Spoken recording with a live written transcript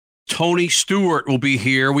Tony Stewart will be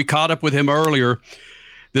here. We caught up with him earlier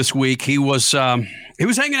this week. He was hanging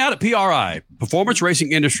out at PRI, Performance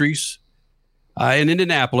Racing Industries, in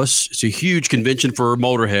Indianapolis. It's a huge convention for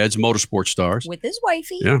motorheads, motorsport stars. With his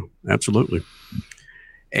wifey. Yeah, absolutely.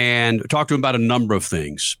 And talked to him about a number of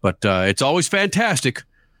things. But it's always fantastic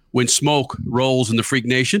when smoke rolls in the Freak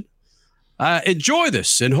Nation. Enjoy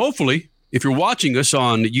this. And hopefully, if you're watching us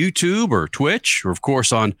on YouTube or Twitch, or of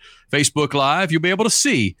course on Facebook Live, you'll be able to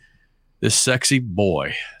see this sexy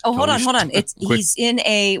boy. Oh, hold on. He's in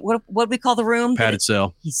a, what we call the room? Padded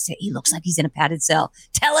cell. He looks like he's in a padded cell.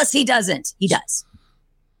 Tell us he doesn't. He does.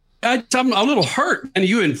 I'm a little hurt. And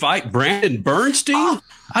you invite Brandon Bernstein? Oh.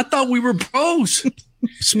 I thought we were bros.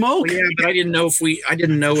 Smoke. Well, yeah, but I didn't know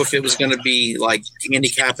if it was going to be like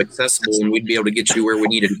handicap accessible and we'd be able to get you where we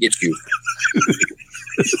needed to get you.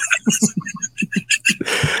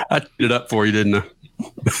 I did it up for you, didn't I?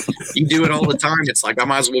 You do it all the time. It's like I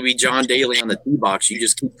might as well be John Daly on the tee box. You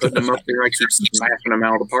just keep putting them up there. I keep smacking them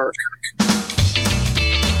out of the park.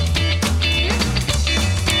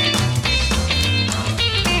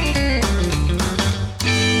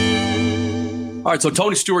 All right, so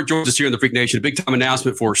Tony Stewart joins us here in the Freak Nation. A big-time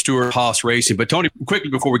announcement for Stewart-Haas Racing. But, Tony, quickly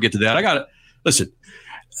before we get to that, listen,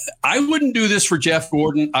 I wouldn't do this for Jeff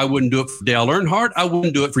Gordon. I wouldn't do it for Dale Earnhardt. I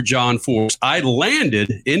wouldn't do it for John Force. I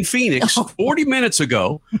landed in Phoenix 40 minutes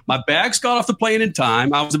ago. My bags got off the plane in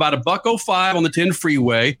time. I was about $1.05 on the 10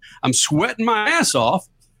 freeway. I'm sweating my ass off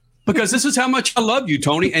because this is how much I love you,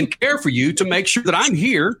 Tony, and care for you to make sure that I'm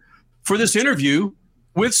here for this interview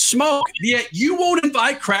with Smoke. Yet you won't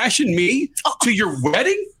invite Crash and me to your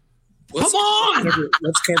wedding? Come on.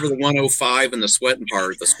 Let's cover the 105 and the sweating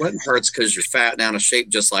part. The sweating part's because you're fat and out of shape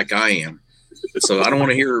just like I am. So I don't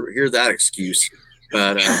want to hear that excuse.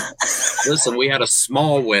 But listen, we had a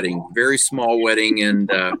small wedding, very small wedding,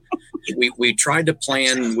 and we tried to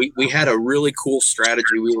plan. We had a really cool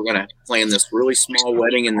strategy. We were going to plan this really small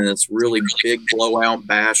wedding and then this really big blowout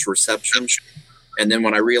bash reception. And then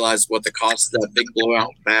when I realized what the cost of that big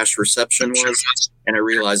blowout bash reception was, and I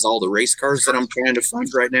realized all the race cars that I'm trying to fund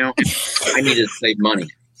right now, I needed to save money.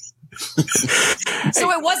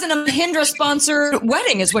 So it wasn't a Mahindra-sponsored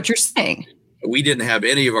wedding is what you're saying? We didn't have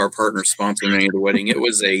any of our partners sponsoring any of the wedding. It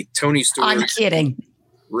was a Tony Stewart. I'm kidding.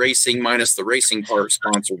 Racing minus the racing part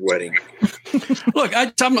sponsored wedding. Look,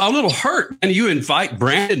 I'm a little hurt. And you invite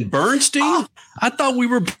Brandon Bernstein? Oh. I thought we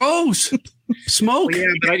were bros. Smoke. Well, yeah,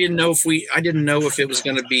 but I didn't know if it was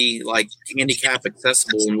going to be like handicap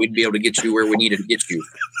accessible and we'd be able to get you where we needed to get you.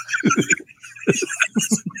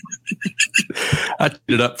 I did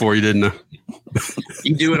it up for you, didn't I?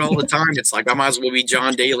 You do it all the time. It's like I might as well be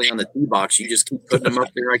John Daly on the tee box. You just keep putting them up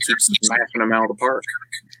there. I keep smacking them out of the park.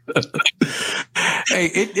 Hey,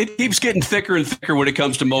 it keeps getting thicker and thicker when it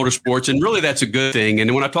comes to motorsports, and really that's a good thing.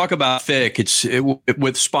 And when I talk about thick, it's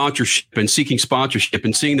with sponsorship and seeking sponsorship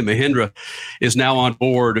and seeing the Mahindra is now on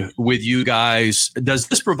board with you guys. Does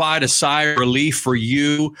this provide a sigh of relief for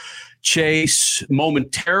you, Chase,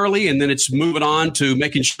 momentarily, and then it's moving on to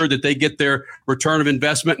making sure that they get their return of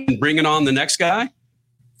investment and bringing on the next guy?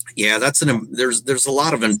 Yeah, there's a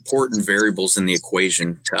lot of important variables in the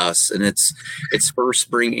equation to us, and it's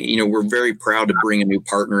first we're very proud to bring a new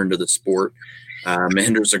partner into the sport.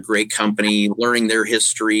 Mahindra's a great company, learning their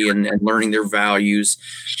history and learning their values,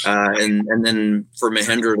 and then for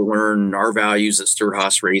Mahindra to learn our values at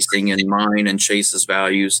Stewart-Haas Racing and mine and Chase's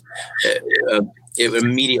values. It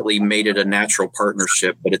immediately made it a natural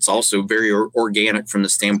partnership, but it's also very organic from the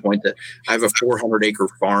standpoint that I have a 400-acre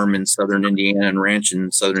farm in southern Indiana and ranch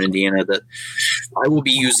in southern Indiana that I will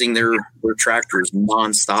be using their tractors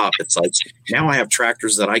nonstop. It's like now I have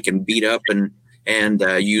tractors that I can beat up and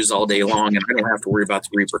use all day long, and I don't have to worry about the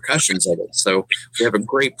repercussions of it. So we have a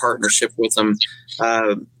great partnership with them.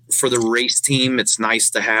 For the race team, it's nice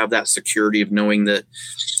to have that security of knowing that,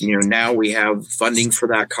 now we have funding for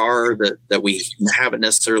that car that we haven't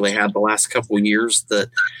necessarily had the last couple of years that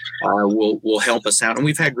will help us out. And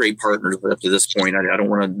we've had great partners up to this point. I don't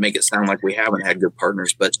want to make it sound like we haven't had good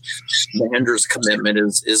partners, but Mahindra's commitment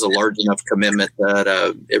is a large enough commitment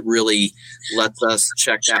that it really lets us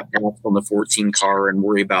check that box on the 14 car and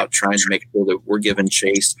worry about trying to make sure that we're giving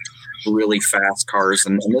Chase really fast cars.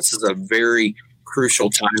 And this is a very crucial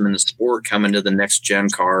time in the sport, coming to the next gen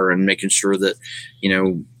car and making sure that,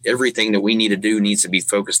 everything that we need to do needs to be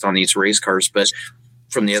focused on these race cars. But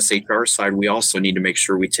from the SHR side, we also need to make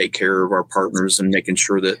sure we take care of our partners and making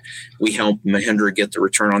sure that we help Mahindra get the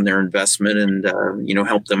return on their investment and,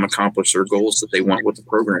 help them accomplish their goals that they want with the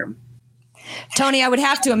program. Tony, I would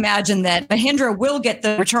have to imagine that Mahindra will get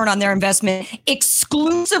the return on their investment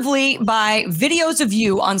exclusively by videos of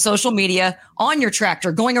you on social media on your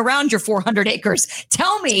tractor going around your 400 acres.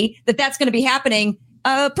 Tell me that that's going to be happening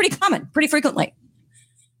pretty frequently.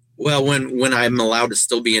 Well, when I'm allowed to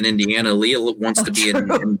still be in Indiana, Leah wants to be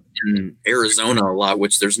in Arizona a lot,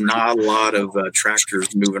 which there's not a lot of tractors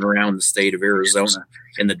moving around the state of Arizona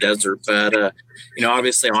in the desert. But,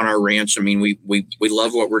 obviously on our ranch, I mean, we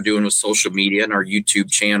love what we're doing with social media and our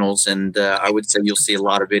YouTube channels. And I would say you'll see a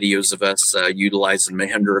lot of videos of us utilizing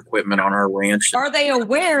Mahindra equipment on our ranch. Are they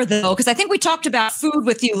aware, though? Because I think we talked about food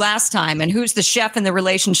with you last time and who's the chef in the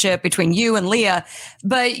relationship between you and Leah.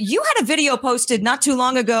 But you had a video posted not too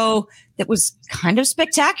long ago that was kind of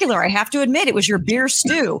spectacular. I have to admit, it was your beer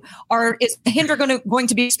stew. Is Mahindra going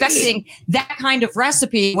to be expecting that kind of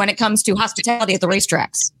recipe when it comes to hospitality at the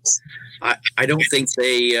racetracks? I don't think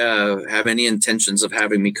they have any intentions of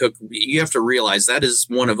having me cook. You have to realize that is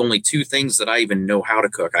one of only two things that I even know how to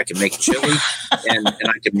cook. I can make chili and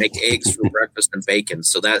I can make eggs for breakfast and bacon.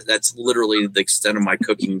 So that's literally the extent of my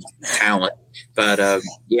cooking talent. But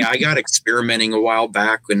I got experimenting a while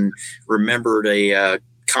back and remembered a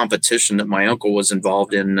competition that my uncle was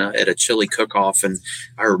involved in at a chili cook-off. And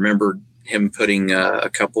I remembered him putting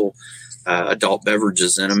a couple adult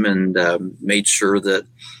beverages in them and made sure that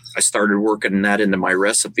I started working that into my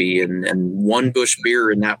recipe, and one bush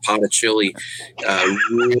beer in that pot of chili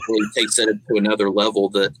really takes it to another level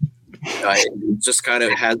that just kind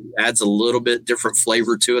of adds a little bit different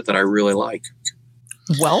flavor to it that I really like.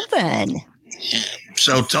 Well, then.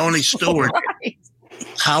 So, Tony Stewart, right.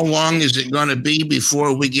 How long is it going to be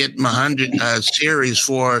before we get Mahindra series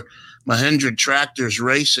for Mahindra tractors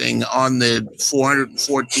racing on the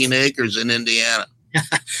 414 acres in Indiana?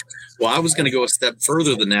 Well, I was going to go a step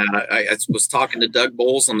further than that. I was talking to Doug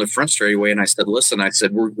Bowles on the front straightaway, and I said, listen,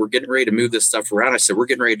 we're getting ready to move this stuff around. I said, we're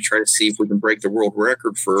getting ready to try to see if we can break the world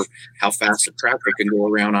record for how fast a tractor can go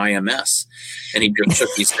around IMS. And he just shook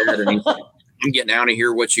his head, and he said, I'm getting out of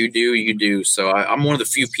here. What you do, you do. So I'm one of the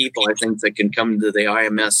few people, I think, that can come to the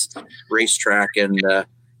IMS racetrack and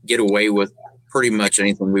get away with pretty much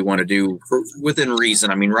anything we want to do within reason.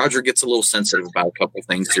 I mean, Roger gets a little sensitive about a couple of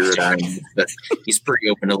things here at IMS, but he's pretty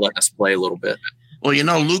open to letting us play a little bit. Well,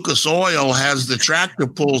 Lucas Oil has the tractor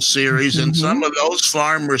pull series, and some of those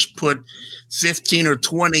farmers put 15 or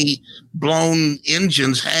 20 blown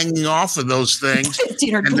engines hanging off of those things.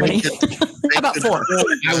 15 or 20. How about 4?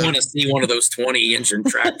 I want to see one of those 20 engine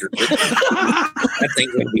tractors. That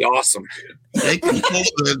thing would be awesome. They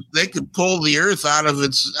could pull the earth out of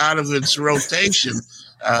its rotation.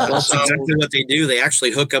 That's exactly what they do. They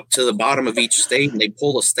actually hook up to the bottom of each state, and they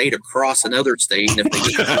pull a state across another state. And if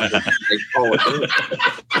they get they call it.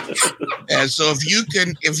 And so if you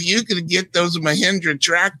can get those Mahindra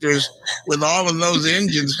tractors with all of those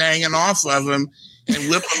engines hanging off of them and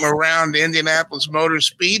whip them around Indianapolis Motor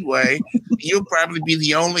Speedway, you'll probably be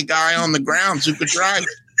the only guy on the grounds who could drive it.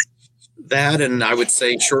 That, and I would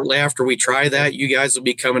say shortly after we try that, you guys will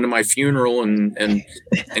be coming to my funeral, and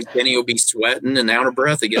Kenny will be sweating and out of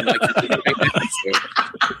breath again.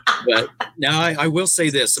 But now I will say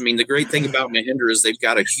this. I mean, the great thing about Mahindra is they've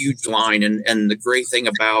got a huge line, and the great thing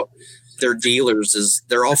about their dealers is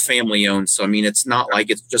they're all family owned. So, I mean, it's not like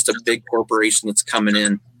it's just a big corporation that's coming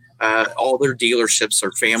in. All their dealerships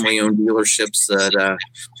are family owned dealerships that,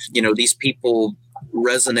 these people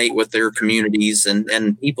resonate with their communities,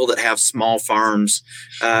 and people that have small farms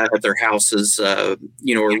at their houses, are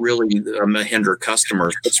really Mahindra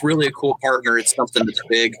customers. It's really a cool partner. It's something that's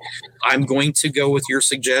big. I'm going to go with your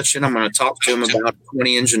suggestion. I'm going to talk to him about a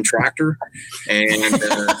 20 engine tractor, and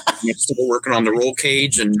I'm still working on the roll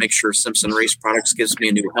cage and make sure Simpson Race Products gives me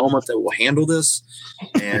a new helmet that will handle this,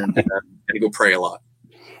 and I'm going to go pray a lot.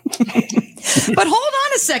 But hold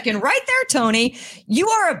on a second right there, Tony. You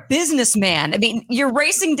are a businessman. I mean, your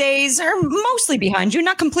racing days are mostly behind you,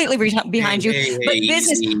 not completely behind you, but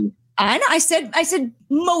business. I know. I said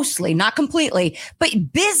mostly, not completely,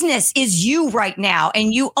 but business is you right now,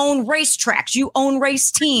 and you own racetracks, you own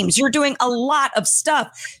race teams, you're doing a lot of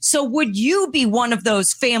stuff. So would you be one of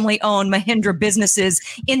those family-owned Mahindra businesses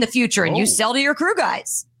in the future, and you sell to your crew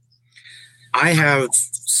guys? I have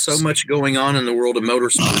so much going on in the world of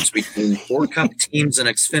motorsports between 4 Cup teams, an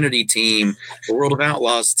Xfinity team, the World of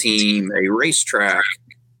Outlaws team, a racetrack,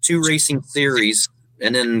 2 racing series,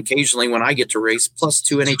 and then occasionally when I get to race, plus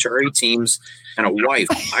 2 NHRA teams and a wife.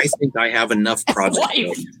 I think I have enough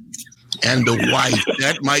projects. And the wife.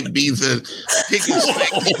 That might be the biggest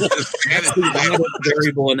thing. That's the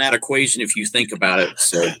variable in that equation if you think about it.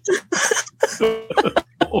 So.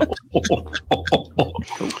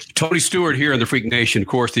 Tony Stewart here in the Freak Nation. Of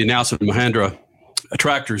course, the announcement of Mahindra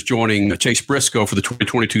Tractors joining Chase Briscoe for the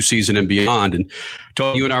 2022 season and beyond. And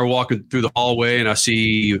Tony, you and I were walking through the hallway, and I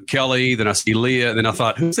see Kelly, then I see Leah, and then I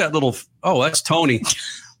thought, who's that little? Oh, that's Tony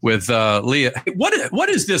with Leah. Hey, what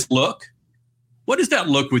is this look? What is that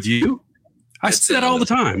look with you? I see that all the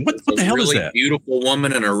time. What the hell is that? Beautiful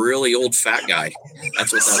woman and a really old fat guy.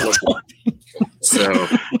 That's what that looks like. So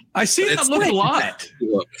I see that look a lot.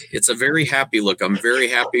 Look, it's a very happy look. I'm very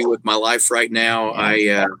happy with my life right now.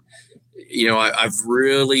 I've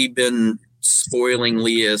really been spoiling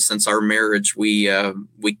Leah since our marriage. We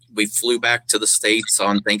flew back to the States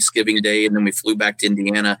on Thanksgiving Day, and then we flew back to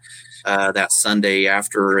Indiana that Sunday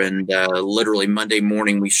after. And literally Monday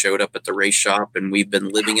morning, we showed up at the race shop, and we've been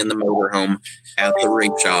living in the motorhome at the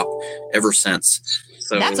race shop ever since.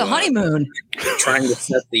 So, that's a honeymoon. Trying to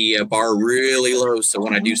set the bar really low, so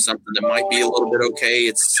when I do something that might be a little bit okay,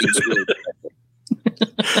 it seems really good.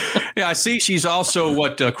 Yeah, I see she's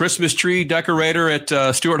also Christmas tree decorator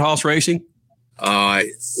at Stewart-Haas Racing.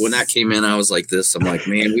 When that came in, I was like this. I'm like,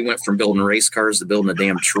 man, we went from building race cars to building a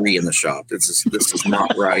damn tree in the shop. This is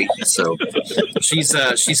not right. So she's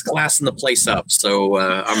classing the place up. So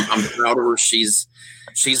I'm proud of her.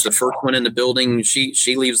 She's the first one in the building.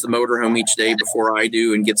 She leaves the motorhome each day before I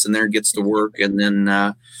do and gets in there, gets to work. And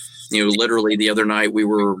then, literally the other night we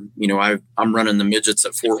were, I'm running the midgets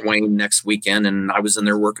at Fort Wayne next weekend, and I was in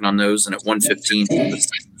there working on those. And at 1:15, she was in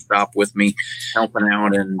the shop with me, helping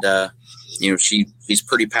out. And, she's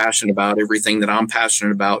pretty passionate about everything that I'm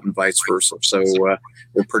passionate about, and vice versa. So we're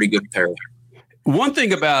a pretty good pair. One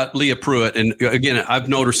thing about Leah Pruitt, and again, I've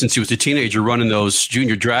known her since she was a teenager running those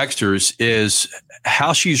junior dragsters, is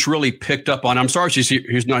how she's really picked up on. I'm sorry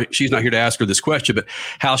she's not here to ask her this question, but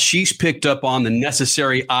how she's picked up on the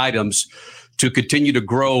necessary items to continue to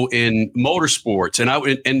grow in motorsports.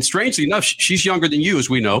 And strangely enough, she's younger than you, as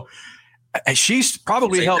we know. She's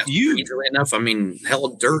probably helped you. Strangely enough, I mean, hell,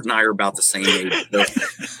 Dirt and I are about the same age. So.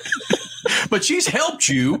 But she's helped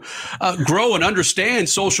you grow and understand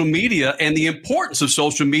social media and the importance of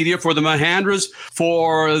social media for the Mahindras,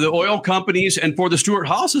 for the oil companies, and for the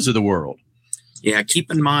Stewart-Haas's of the world. Yeah, keep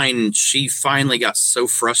in mind, she finally got so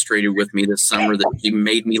frustrated with me this summer that she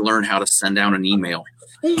made me learn how to send out an email.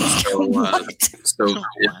 So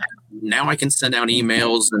now I can send out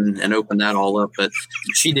emails and open that all up. But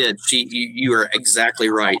she did. You are exactly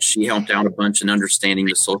right. She helped out a bunch in understanding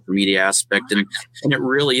the social media aspect. And it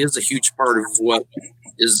really is a huge part of what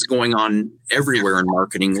is going on everywhere in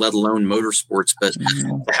marketing, let alone motorsports. But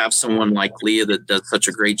to have someone like Leah that does such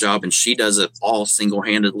a great job, and she does it all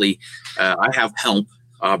single-handedly. I have help,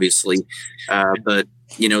 obviously, but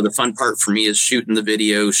the fun part for me is shooting the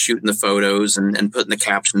videos, shooting the photos, and putting the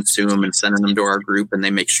captions to them and sending them to our group, and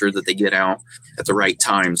they make sure that they get out at the right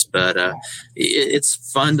times. But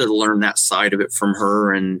it's fun to learn that side of it from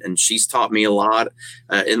her, and she's taught me a lot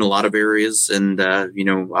in a lot of areas, and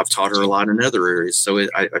I've taught her a lot in other areas. So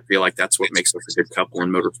I feel like that's what makes us a good couple in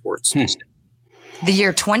motorsports. The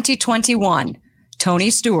year 2021, Tony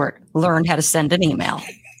Stewart learned how to send an email.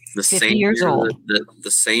 The same years old.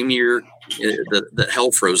 The same year that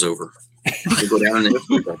hell froze over. Go down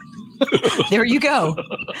there you go.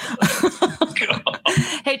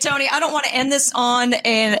 Hey, Tony, I don't want to end this on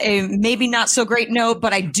a maybe not so great note,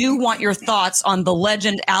 but I do want your thoughts on the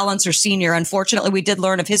legend Al Unser Sr. Unfortunately, we did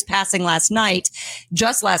learn of his passing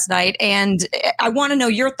just last night. And I want to know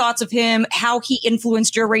your thoughts of him, how he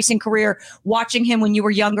influenced your racing career, watching him when you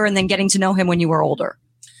were younger and then getting to know him when you were older.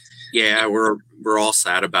 Yeah, we're all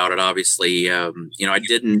sad about it. Obviously, I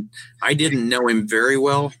didn't know him very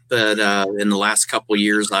well, but in the last couple of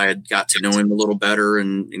years, I had got to know him a little better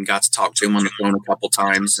and got to talk to him on the phone a couple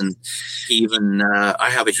times. And even I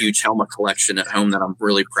have a huge helmet collection at home that I'm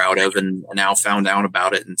really proud of, and Al found out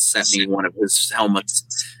about it and sent me one of his helmets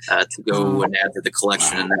to go and add to the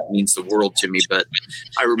collection, and that means the world to me. But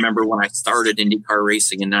I remember when I started IndyCar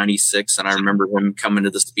racing in '96, and I remember him coming to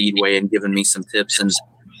the Speedway and giving me some tips, and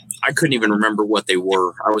I couldn't even remember what they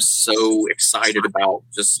were. I was so excited about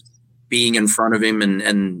just being in front of him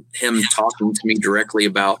and him talking to me directly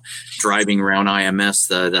about driving around IMS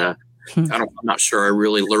that I'm not sure I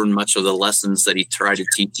really learned much of the lessons that he tried to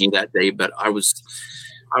teach me that day, but I was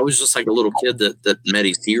just like a little kid that met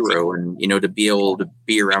his hero. And, to be able to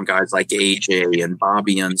be around guys like AJ and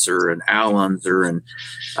Bobby Unser and Al Unser and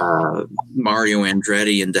Mario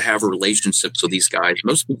Andretti, and to have relationships with these guys.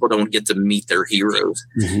 Most people don't get to meet their heroes,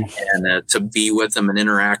 and to be with them and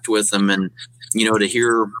interact with them, and, to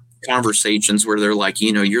hear conversations where they're like,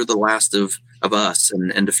 you're the last of of us,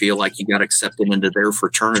 and to feel like you got accepted into their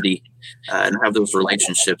fraternity and have those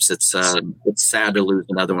relationships. It's sad to lose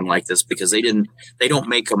another one like this because they don't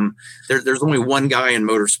make them. There's only one guy in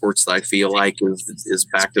motorsports that I feel like is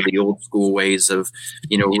back to the old school ways of,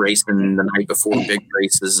 racing the night before big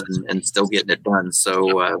races and still getting it done.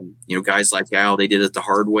 So, guys like Al, they did it the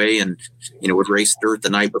hard way and, would race dirt the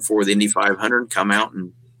night before the Indy 500, come out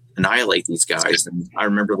and annihilate these guys. And I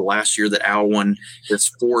remember the last year that Al won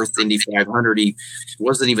his 4th Indy 500, he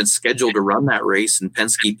wasn't even scheduled to run that race, and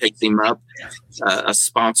Penske picked him up. A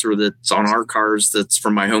sponsor that's on our cars that's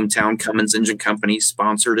from my hometown, Cummins Engine Company,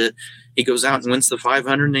 sponsored it. He goes out and wins the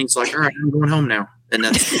 500, and he's like, all right, I'm going home now. And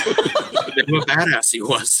that's what a badass he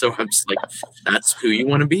was. So I'm just like, that's who you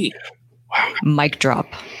want to be. Wow. Mic drop.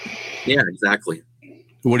 Yeah, exactly.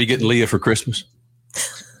 What are you getting Leah for Christmas?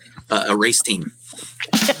 A race team.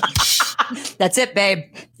 That's it, babe.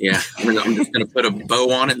 Yeah, I'm just going to put a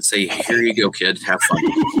bow on it and say, here you go, kid. Have fun.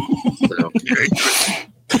 So,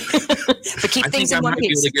 but keep things in one piece. I might be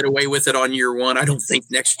able to get away with it on year 1. I don't think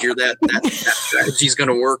next year that strategy is going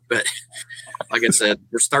to work. But like I said,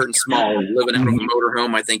 we're starting small. Living out of a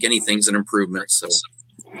motorhome, I think anything's an improvement. So,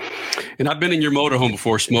 and I've been in your motorhome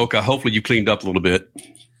before, Smoke. Hopefully you cleaned up a little bit.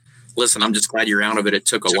 Listen, I'm just glad you're out of it. It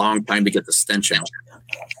took a long time to get the stench out.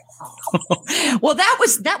 Well, that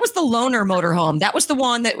was the loaner motorhome. That was the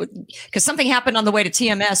one that, because something happened on the way to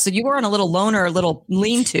TMS, so you were on a little loaner, a little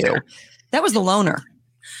lean-to. That was the loaner.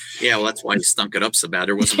 Yeah, well, that's why he stunk it up so bad.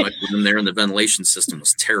 There wasn't much in there, and the ventilation system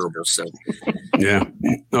was terrible. So, yeah.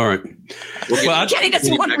 All right. Well, Kenny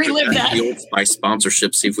doesn't want to relive that. The Old Spice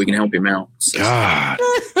sponsorship, see if we can help him out. So. God.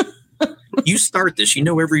 You start this.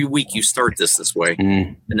 Every week you start this way,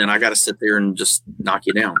 and then I got to sit there and just knock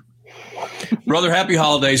you down. Brother, happy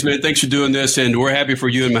holidays, man. Thanks for doing this, and we're happy for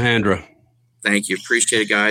you and Mahendra. Thank you. Appreciate it, guys.